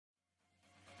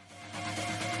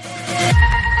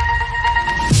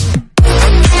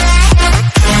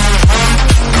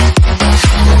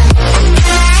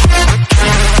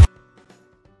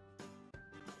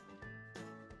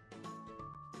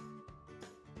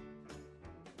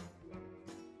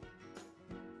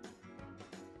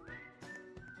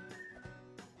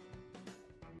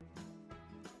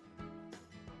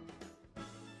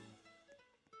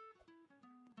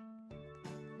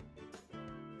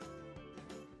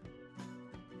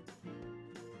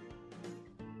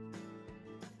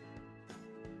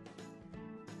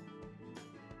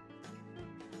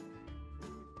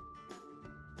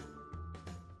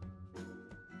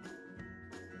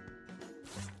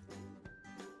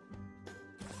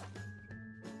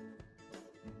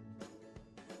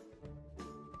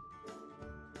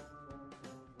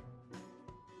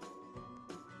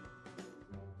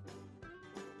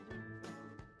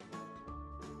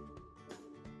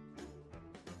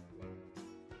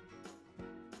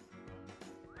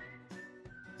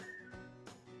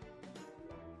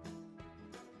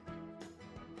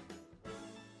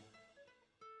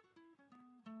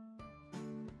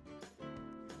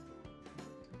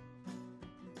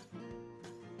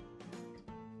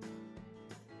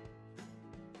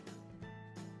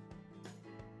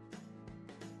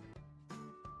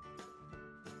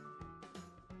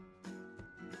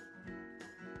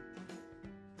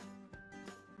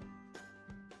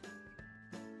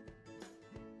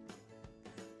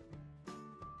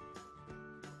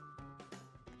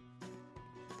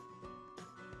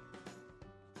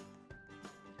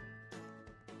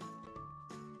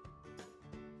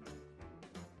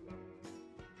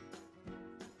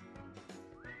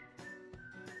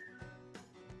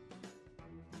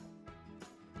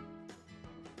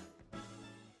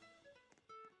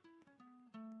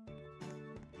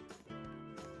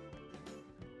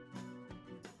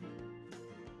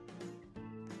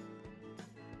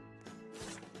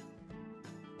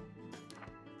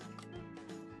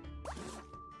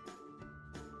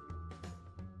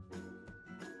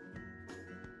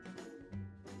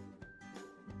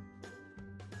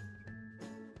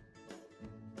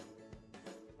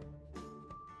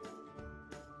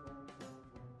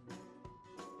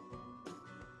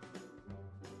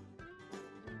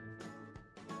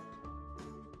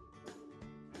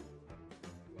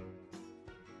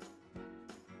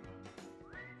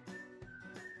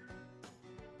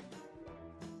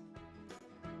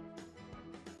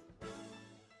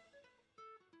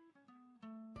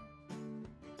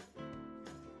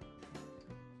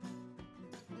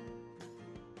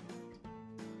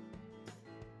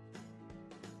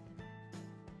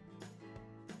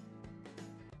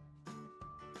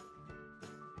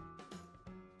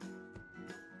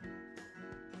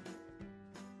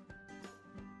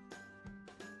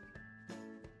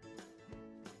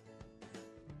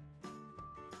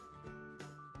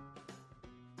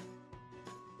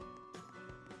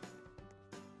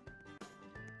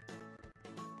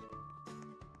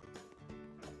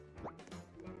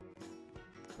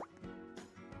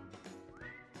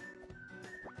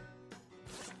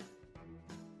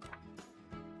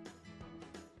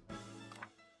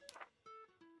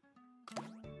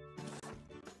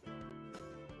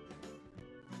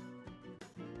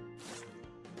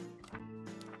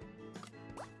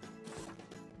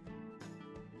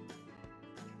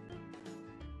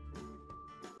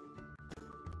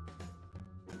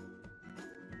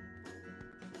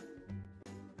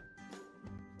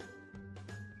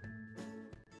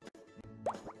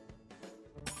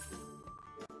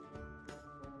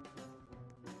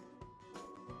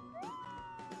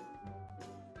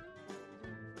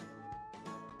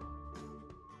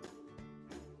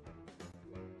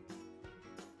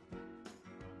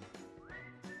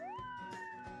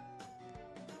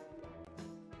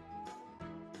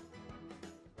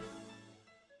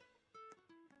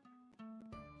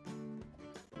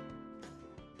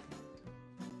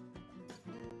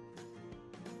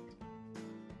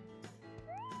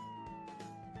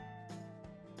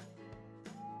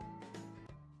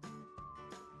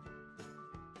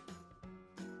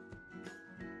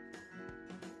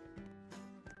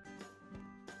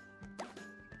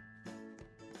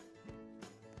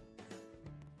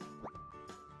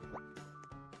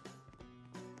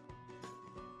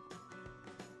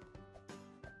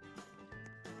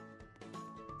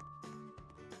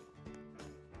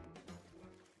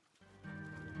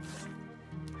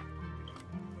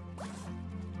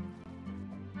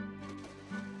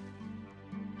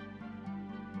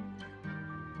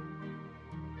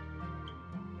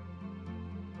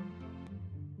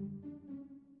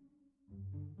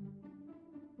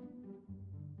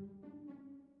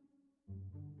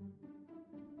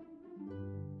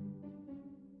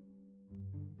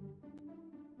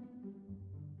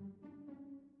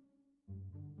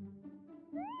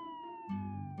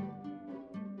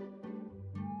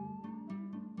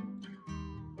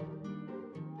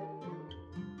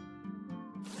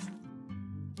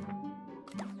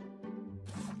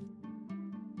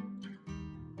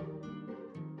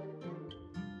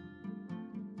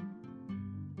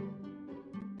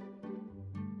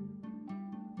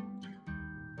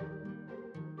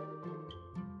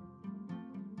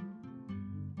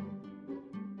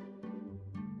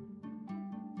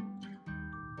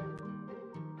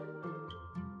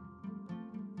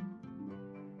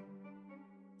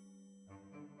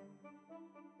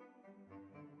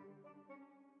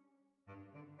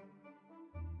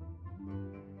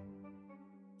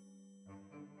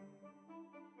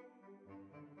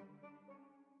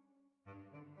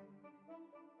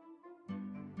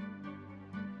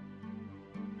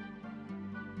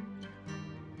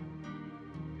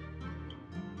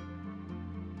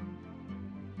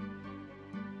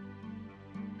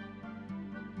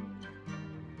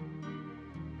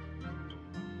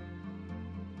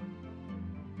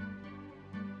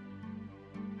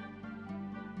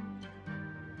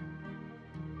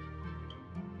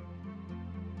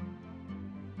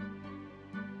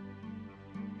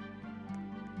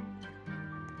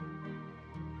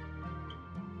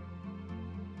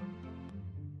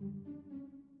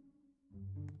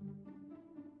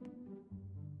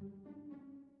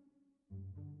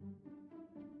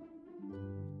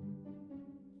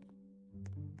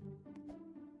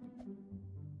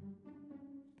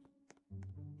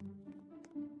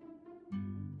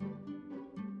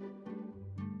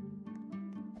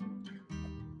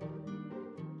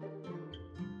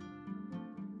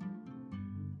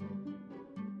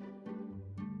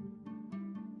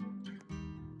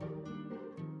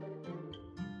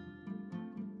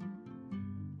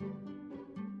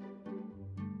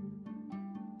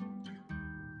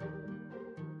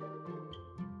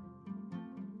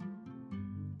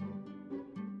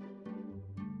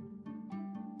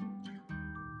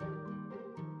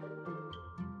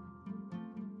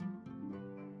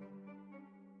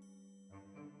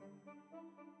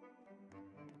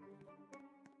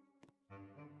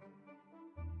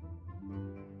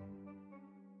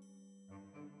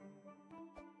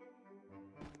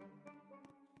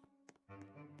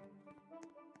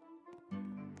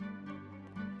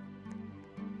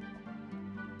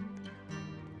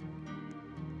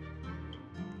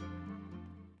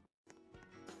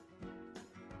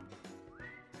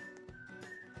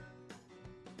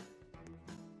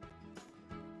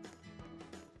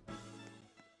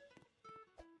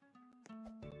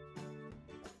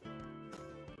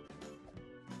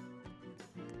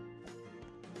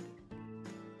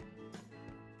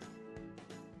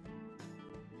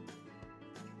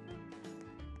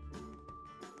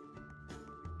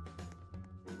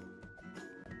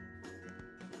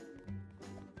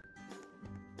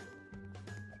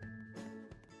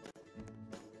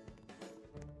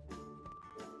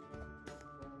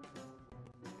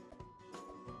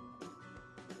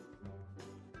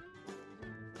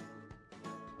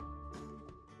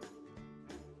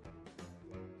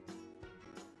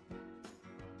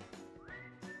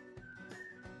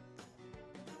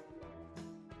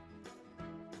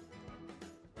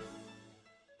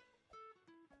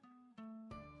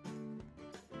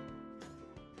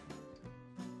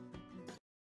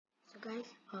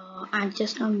I've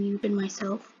just now muted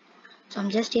myself, so I'm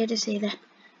just here to say that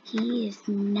he is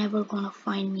never gonna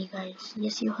find me, guys.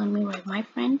 Yes, you heard me right. My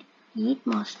friend Yeet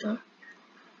Master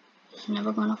is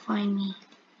never gonna find me.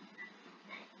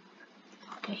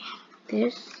 Okay,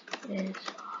 this is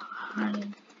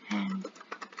hide and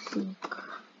seek.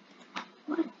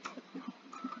 What?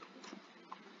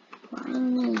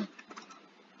 Find me.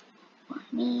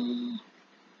 Find me.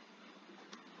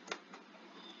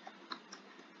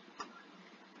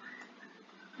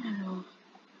 I don't know.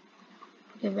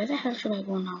 Okay, where the hell should I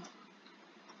go now?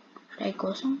 Should I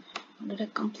go some? Did I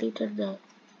completed the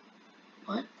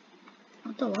what?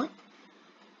 Not the what?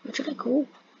 Where should I go?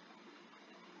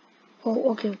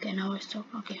 Oh, okay, now I stop.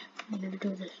 Okay, I need to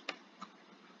do this.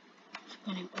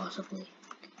 Spinning possibly.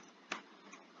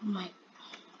 Oh my,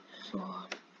 so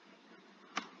hard.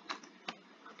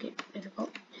 Okay, there we go,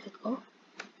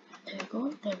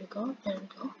 there we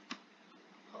go.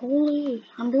 Holy,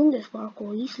 I'm doing this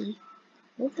parkour easily.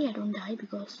 Hopefully I don't die,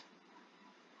 because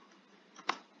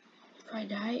if I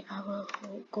die, I will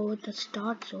go with the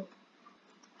start. So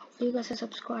hopefully you guys are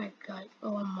subscribed, guys.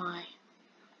 Oh my.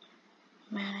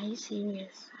 Man, are you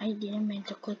serious? I didn't mean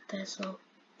to click this, so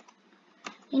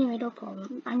anyway, no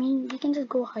problem. I mean, you can just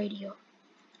go hide here.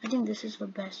 I think this is the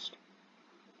best.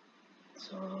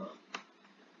 So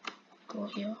go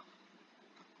here.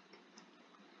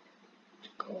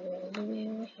 Go all the way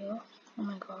over here. Oh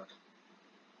my god.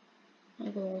 I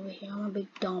go over here. I'm a big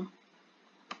dumb.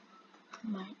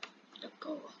 Let's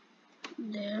go.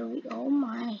 There we go. Oh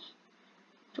my.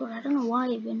 Dude, I don't know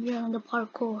why when we are on the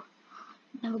parkour,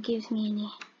 it never gives me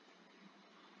any.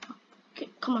 Okay,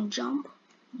 come on, jump.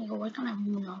 Nigga, why can't I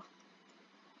move now?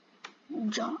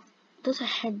 Jump. There's a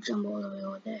head jump all the way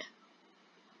over there.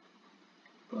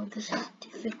 Bro, this is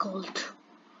difficult.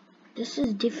 This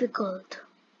is difficult.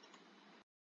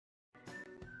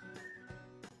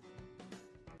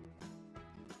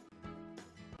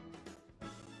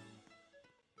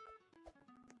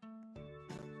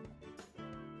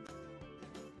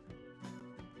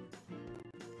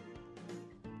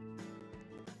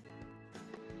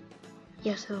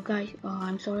 Yeah, so guys,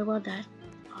 I'm sorry about that.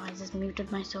 I just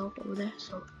muted myself over there,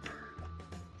 so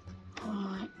oh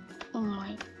my.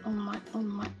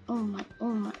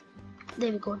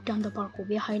 There we go, done the parkour.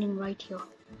 We are hiding right here.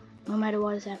 No matter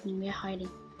what is happening, we are hiding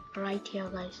right here,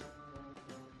 guys.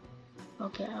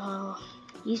 Okay,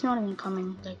 he's not even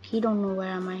coming. Like, he don't know where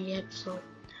am I yet, so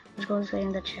let's go straight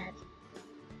in the chat.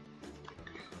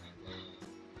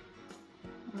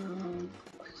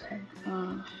 What's that?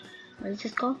 What is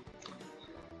this called?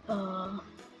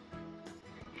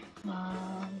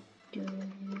 Do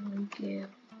you give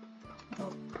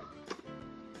up?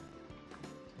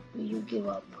 Do you give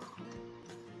up?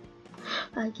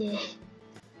 Okay.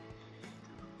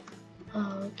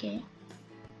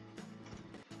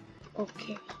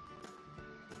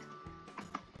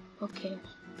 Okay.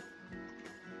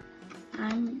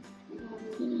 I'm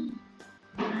in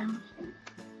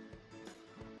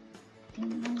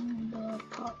the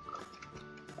park.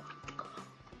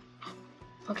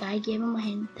 Okay, I gave him a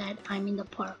hint that I'm in the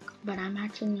park, but I'm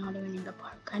actually not even in the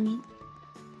park. I mean,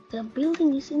 the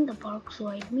building is in the park, so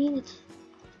it means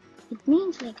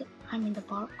like I'm in the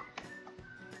park.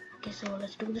 Okay, so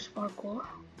let's do this parkour.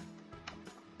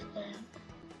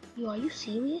 Yo, are you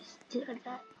serious? Did I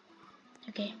die?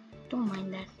 Okay, don't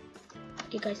mind that.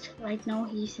 Okay guys, right now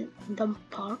he's in the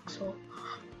park, so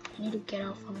I need to get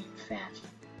out from here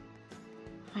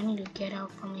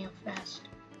fast.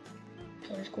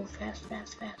 Okay, let's go fast. Okay,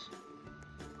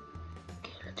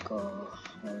 let's go.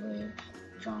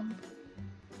 Jump,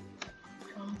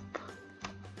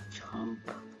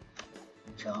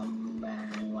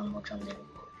 and one more jump. There we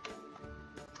go.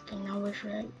 Okay, now where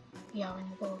should I? Yeah, I'm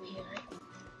gonna go over here, right?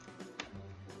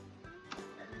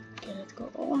 Okay, let's go.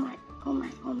 Oh my. Oh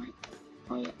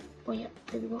yeah.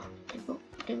 There we go.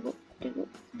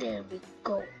 There we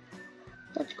go.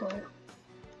 Let's go.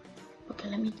 Okay,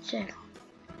 let me check.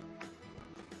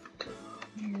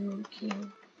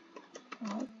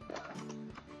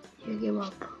 You give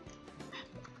up.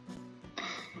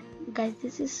 Guys,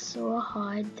 this is so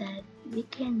hard that we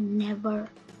can never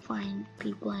find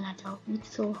people in our town.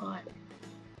 It's so hard.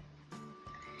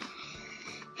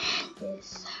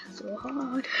 It's so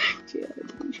hard.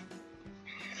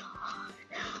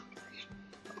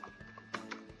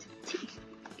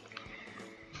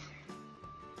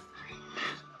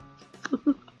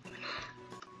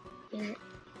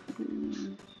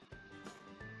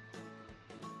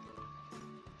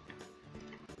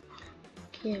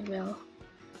 Okay, well,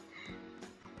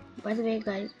 by the way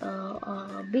guys,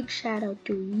 big shout out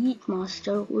to Yeet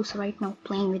Master, who's right now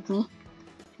playing with me.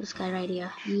 this guy right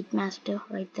here, Yeet Master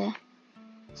right there.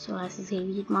 So as I say,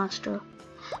 Yeet Master.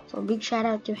 So big shout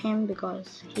out to him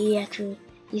because he's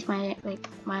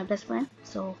my best friend.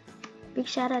 So big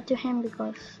shout out to him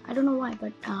because I don't know why,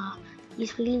 but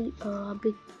he's really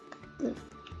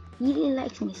he really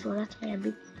likes me. So that's why a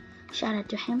big shout out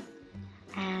to him.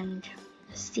 And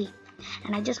let's see.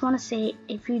 And I just want to say,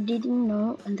 if you didn't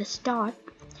know in the start,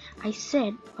 I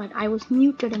said, but I was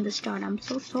muted in the start. I'm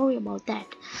so sorry about that.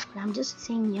 But I'm just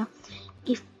saying here,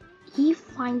 if he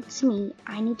finds me,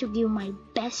 I need to give my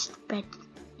best bet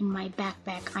in my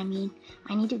backpack. I mean,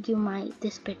 I need to give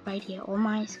this bet right here, or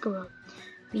my squirrel.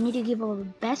 We need to give our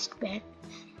best bet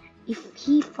if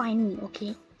he find me,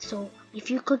 okay? So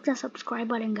if you click the subscribe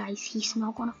button, guys, he's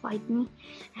not gonna fight me,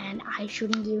 and I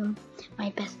shouldn't give him my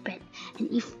best bet.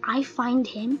 And if I find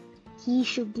him, he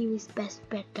should give his best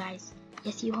bet, guys.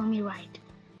 Yes, you heard me right.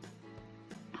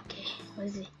 Okay, what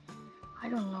is it? I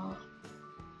don't know.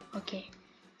 Okay,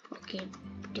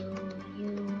 do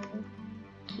you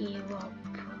give up?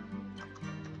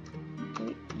 Do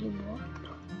you give up?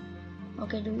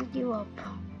 Okay, do you give up?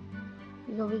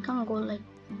 Because we can't go like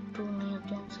 2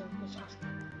 minutes and service.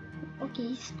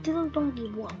 Okay, still don't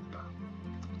give up.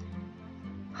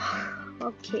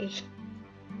 Okay.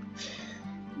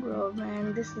 Bro,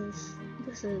 man, this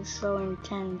is so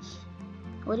intense.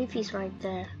 What if he's right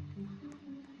there?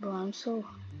 Bro, I'm so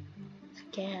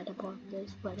scared about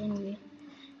this, but anyway.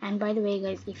 And by the way,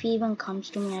 guys, if he even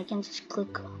comes to me, I can just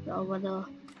click over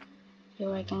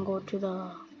here. I can go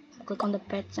to click on the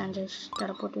pets and just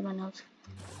teleport to the nose.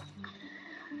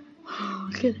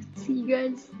 Okay, let's see,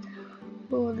 guys.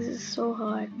 Oh, this is so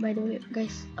hard. By the way,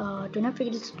 guys, do not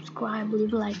forget to subscribe,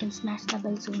 leave a like, and smash that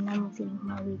bell so you never miss any of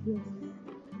my videos.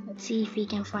 Let's see if he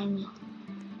can find me.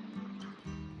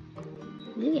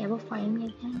 Will he ever find me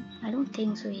again? I don't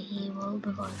think so. He will,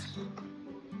 because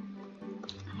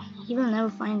he will never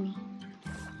find me.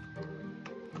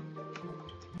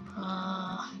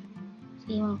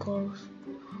 Even close.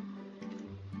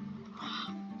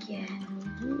 Can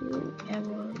you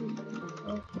ever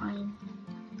find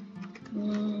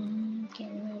me? Can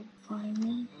you ever find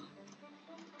me?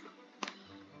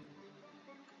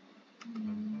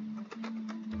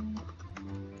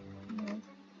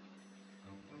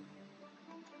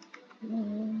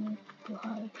 To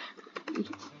hide.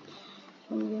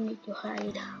 You need to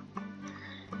hide.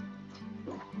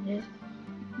 Yes.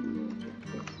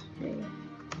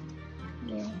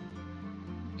 Yeah.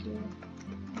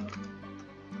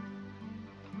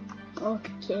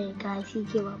 Okay, guys, he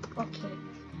gave up. Okay.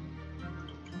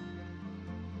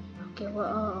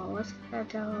 Well, what's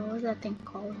that thing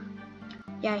called?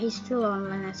 Yeah, he's still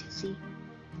online, as you see.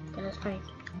 Okay, let's try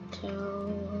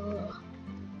teleport.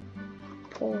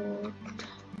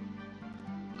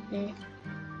 Okay,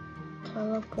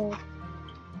 teleport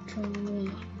to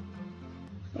me.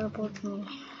 Teleport to me.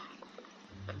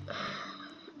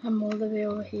 I'm all the way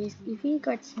over here. If he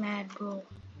gets mad, bro.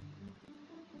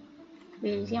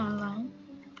 Wait, is he online?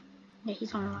 Yeah,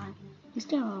 he's online. He's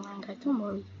still online, guys. Don't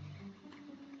worry.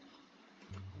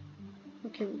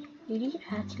 Okay, did he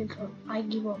actually go? I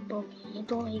give up. Okay, he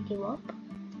told me he give up.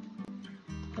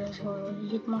 Let's go.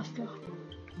 Yeet Master.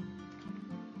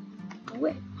 Do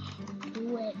it.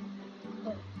 Do it.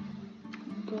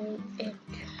 Do it.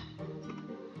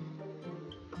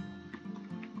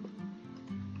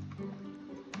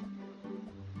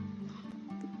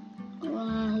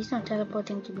 He's not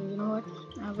teleporting to me. You know what?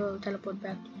 I will teleport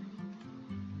back to him.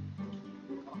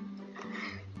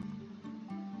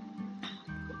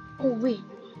 Oh wait,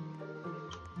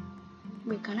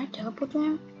 can I teleport to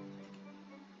him?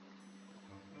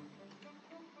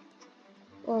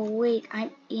 Oh wait,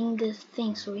 I'm in this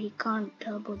thing, so he can't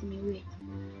teleport me. Wait,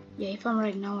 yeah, if I'm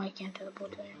right now, I can't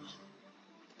teleport to him.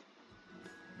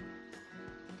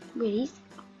 Wait, is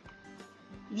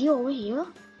he over here?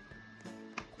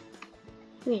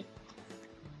 Wait,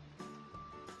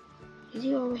 is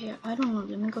he over here? I don't know.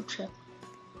 Let me go check.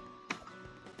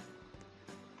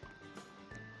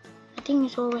 I think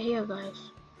he's over here,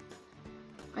 guys.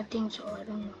 I think so. I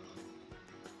don't know.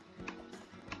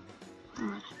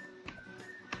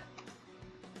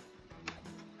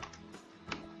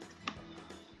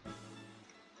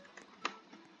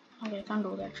 Okay, I can't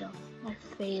do that job. I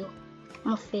fail.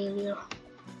 I'm a failure.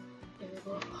 There we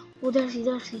go. Oh, there's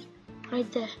he.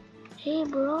 Right there. Hey,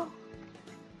 bro.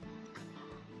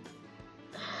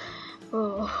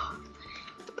 Oh.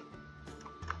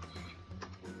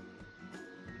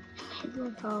 It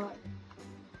was hard.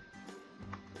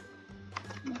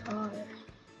 God.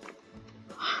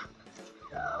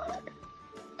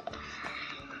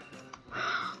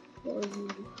 For you.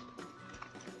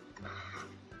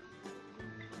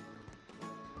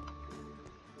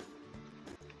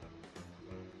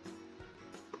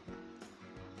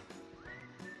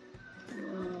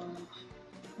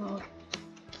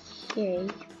 Okay.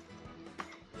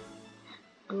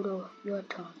 Doodle, your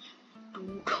turn.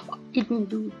 Doodle. It means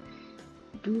do.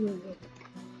 Doodle.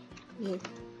 It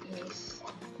is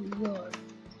your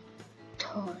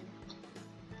turn.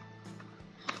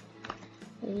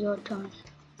 It's your turn.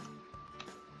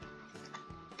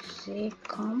 Say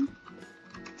come,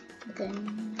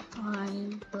 then I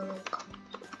will come.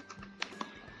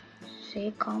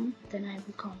 Say come, then I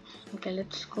will come. Okay,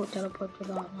 let's go teleport to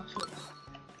the nursery.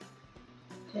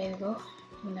 There we go.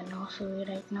 In the nursery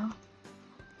right now.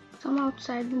 So I'm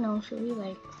outside the nursery,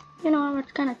 like, you know,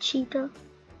 it's kind of cheater.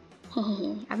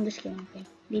 I'm just kidding, okay?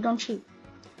 They don't cheat.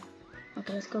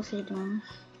 Okay, let's go sit down.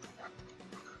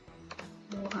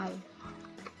 Go hide.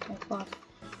 Go fast.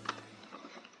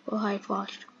 Go hide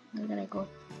fast. Where did I go?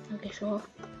 Okay, so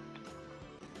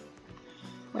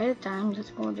by the time,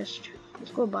 let's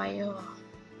go buy a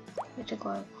what's it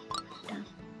called? Damn.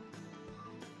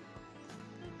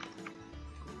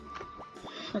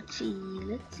 Let's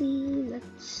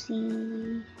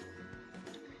see.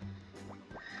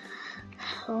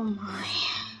 Oh my,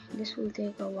 this will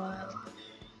take a while.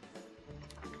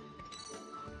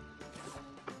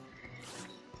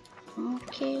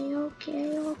 Okay,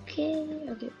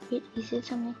 wait, is it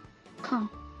something? Come.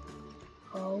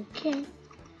 Okay.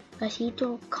 I see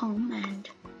to come and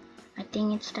I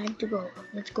think it's time to go.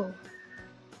 Let's go.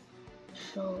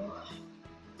 So,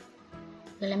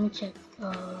 let me check.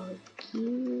 Give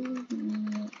me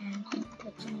an hint.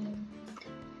 That's a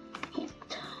hint.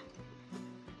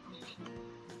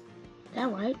 Is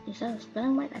that right? Is that a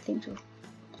spelling right? I think so.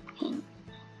 Hint.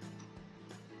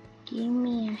 Give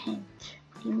me a hint.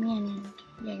 Give me an hint.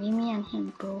 Yeah, give me an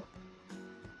hint, bro.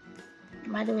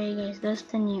 By the way, guys, that's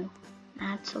the new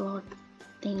Axolot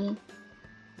thingy.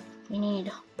 We need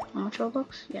how much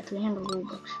Robux? Yeah, 300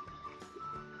 Robux.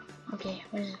 Okay,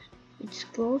 where is it? It's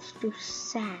close to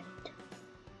sand.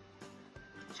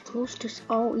 It's close to.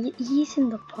 Oh, he's in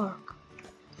the park.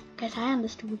 Guys, I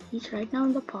understood. He's right now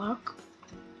in the park.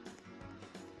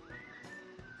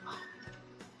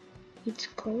 It's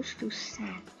close to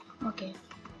sand. Okay.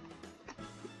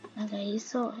 Okay,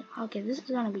 so okay, this is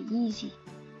gonna be easy.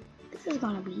 This is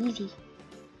gonna be easy.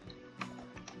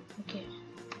 Okay.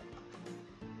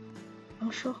 I'm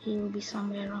sure he will be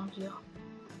somewhere around here.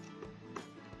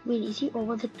 Wait, is he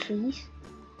over the trees?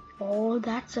 Oh,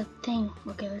 that's a thing.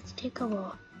 Okay, let's take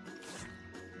our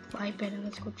iPad and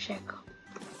let's go check.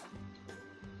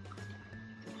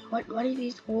 What if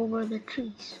he's over the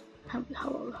trees? How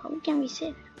can we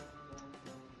say that?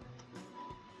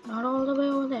 Not all the way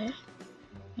over there.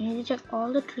 We need to check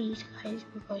all the trees, guys,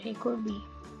 because he could be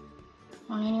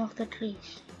on any of the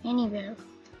trees. Anywhere.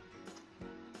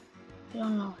 I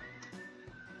don't know.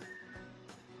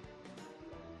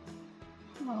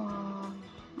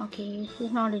 Okay,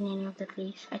 he's not in any of the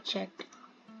trees. I checked.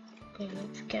 Okay,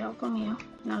 let's get out from here.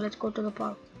 Now let's go to the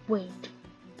park. Wait.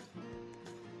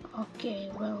 Okay,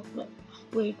 well,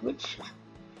 wait, which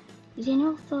is any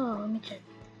of the? Let me check.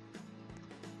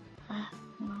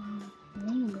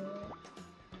 Mango.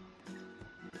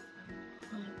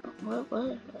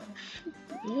 What? Ship?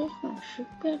 Yes, ship.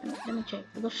 Let me check.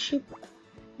 The ship.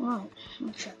 Wow, let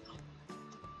me check.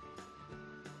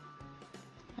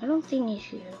 I don't think he's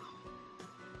here.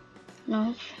 No,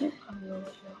 he's here. I'll be over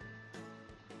here.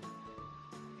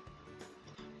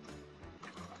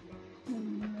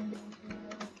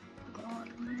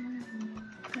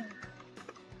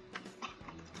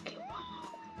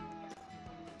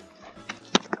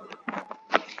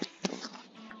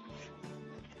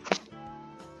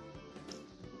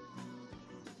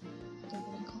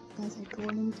 Guys, I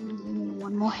told him to give me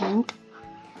one more hint,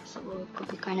 so it could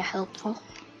be kind of helpful.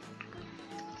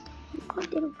 I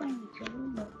didn't find each other,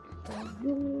 but for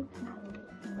you,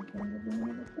 I'm going to be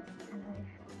able to, and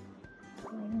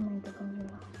I meant to come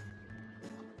here.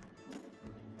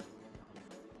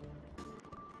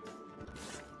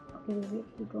 Okay, wait,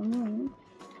 you told me.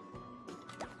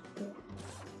 Okay.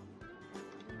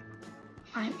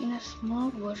 I'm in a small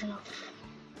version of.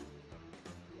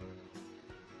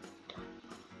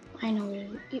 I know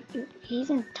he's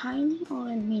in tiny or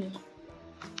in mini.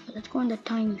 Let's go in the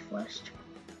tiny first.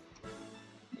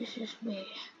 This is where.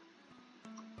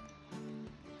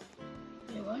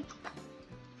 Wait, what?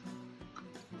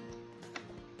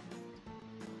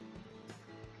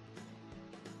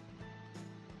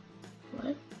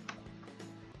 What?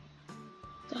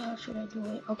 The hell should I do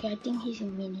it? Okay, I think he's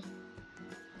in mini.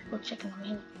 Go check in the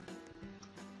mini.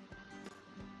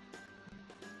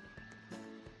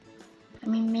 I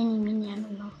mean mini, I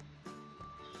don't know.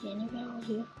 Is he anywhere over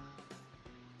here?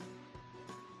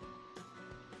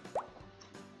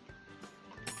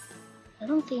 I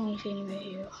don't think it's anywhere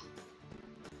here.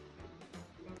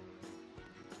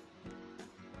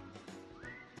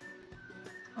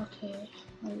 Okay,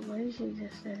 wait, where is it?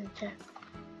 Just let it check.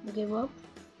 You give up?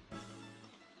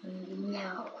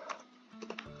 No.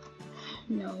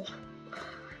 No.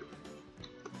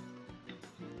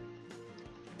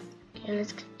 Okay,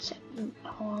 let's check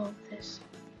all of this.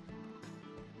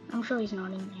 I'm sure he's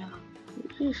not in here.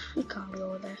 He can't be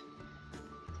over there.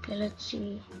 Okay, let's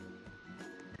see.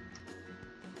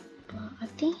 I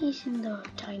think he's in the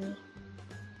tiny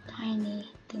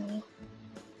thingy.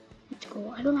 Let's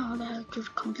go. I don't know how the hell to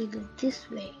complete it this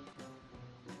way.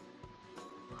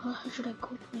 How the hell should I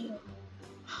go to here?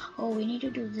 Oh, we need to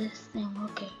do this thing.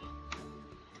 Okay.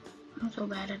 I'm so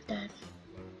bad at that.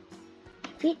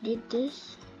 If he did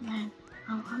this, man,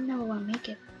 I'm never gonna make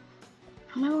it.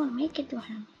 I'm never gonna make it to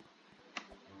him.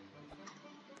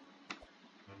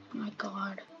 Oh my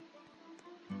god.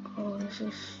 Oh, this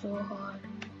is so hard.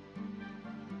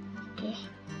 Okay.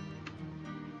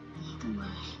 Oh my.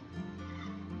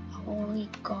 Holy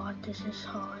god, this is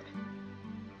hard.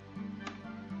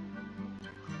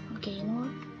 Okay, you know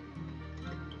what?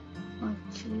 1,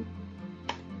 2.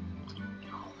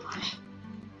 Oh my.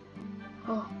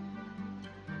 Oh.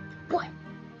 What?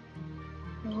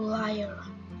 Liar.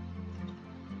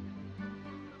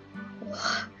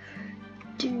 Oh.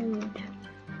 Dude.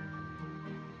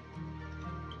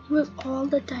 He was all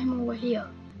the time over here.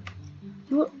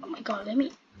 He was, oh my god,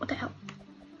 what the hell?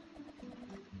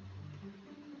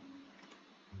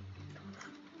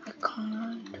 I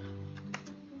can't.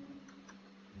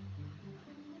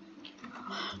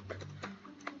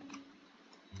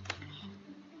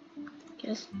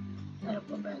 Guess that'll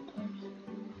go back to him.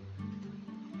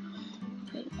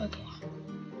 Okay.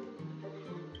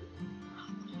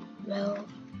 Well,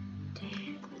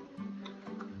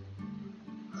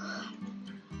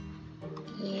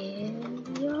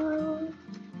 give your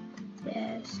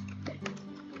best bet.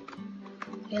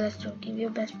 Okay, let's do. Give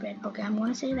your best bet. Okay, I'm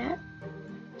gonna say that.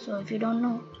 So if you don't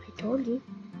know, I told you.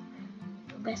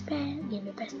 Your best bet. Give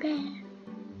your best bet.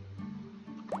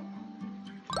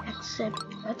 Accept.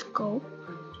 Let's go.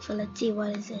 So let's see,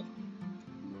 what is it?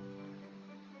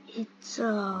 It's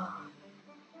a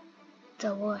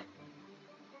what?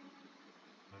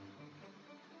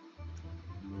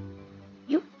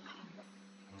 You.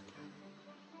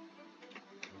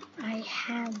 I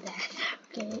have that.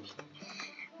 Okay.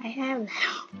 I have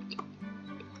that.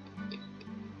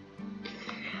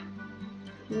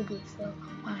 You'll be so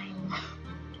fine.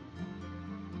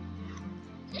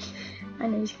 I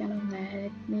know he's kind of mad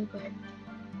at me, but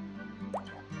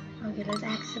okay, let's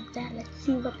accept that. Let's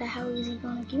see what the hell is he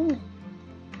gonna give me.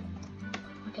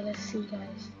 Okay, let's see,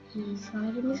 guys. He's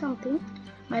gonna give me something.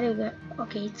 By the way,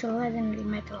 okay, it's a legendary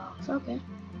metal ox. Okay,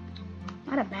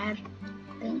 not a bad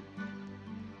thing.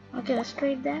 Okay, let's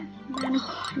trade that.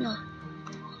 No.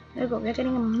 There we go. We're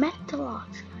getting a metal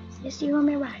ox, guys. Yes, you heard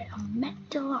me right. A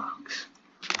metal ox.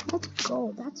 Let's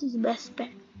go. That's his best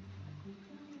bet.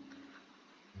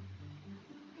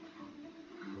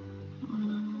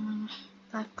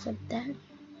 Accept that.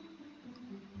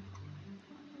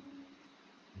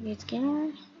 Let's get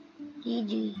on.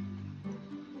 GG.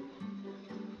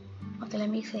 Okay, let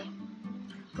me say.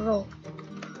 Roll.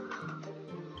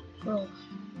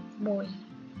 Boy.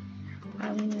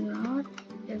 I'm not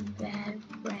a bad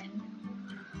friend.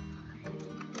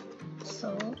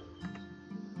 So,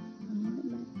 I'm not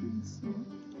a bad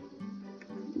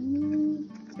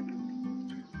friend, so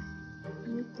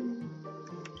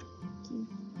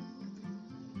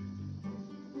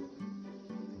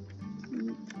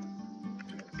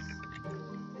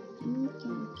you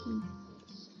can keep.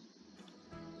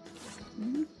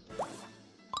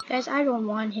 Guys, I don't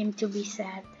want him to be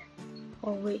sad.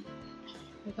 Oh wait,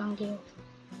 we can't give.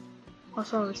 Oh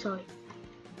sorry.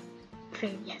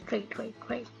 Trade, yeah, trade.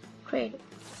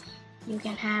 You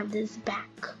can have this back,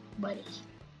 buddy.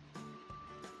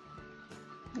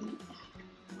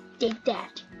 Take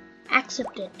that.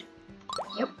 Accept it.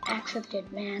 Yep,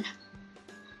 accepted, man.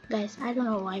 Guys, I don't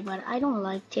know why, but I don't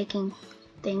like taking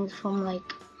things from my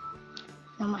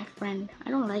friend. I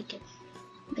don't like it.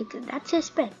 Like, that's his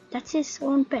pet. That's his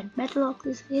own pet. Metal Ox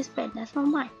is his pet. That's not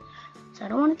mine. So I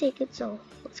don't want to take it. So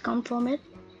let's come from it.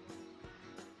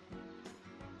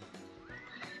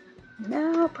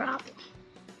 No problem.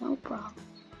 No problem.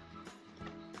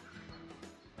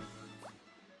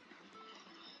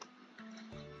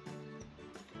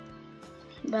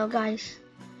 Well, guys.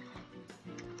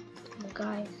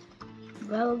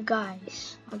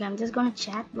 Okay, I'm just gonna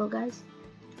chat. Well,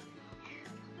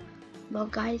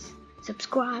 guys,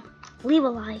 subscribe, leave a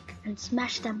like and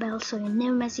smash that bell so you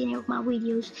never miss any of my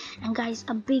videos. And guys,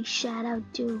 a big shout out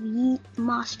to Yeet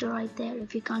Master right there.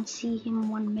 If you can't see him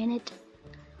 1 minute,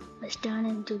 let's turn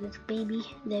into this baby.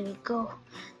 There we go.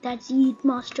 That's Yeet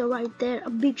Master right there. A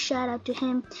big shout out to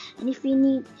him. And if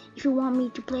you want me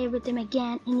to play with him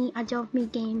again, any Adopt Me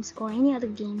games or any other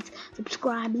games,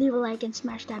 subscribe, leave a like, and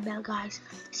smash that bell, guys.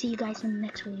 See you guys in the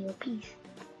next video. Peace.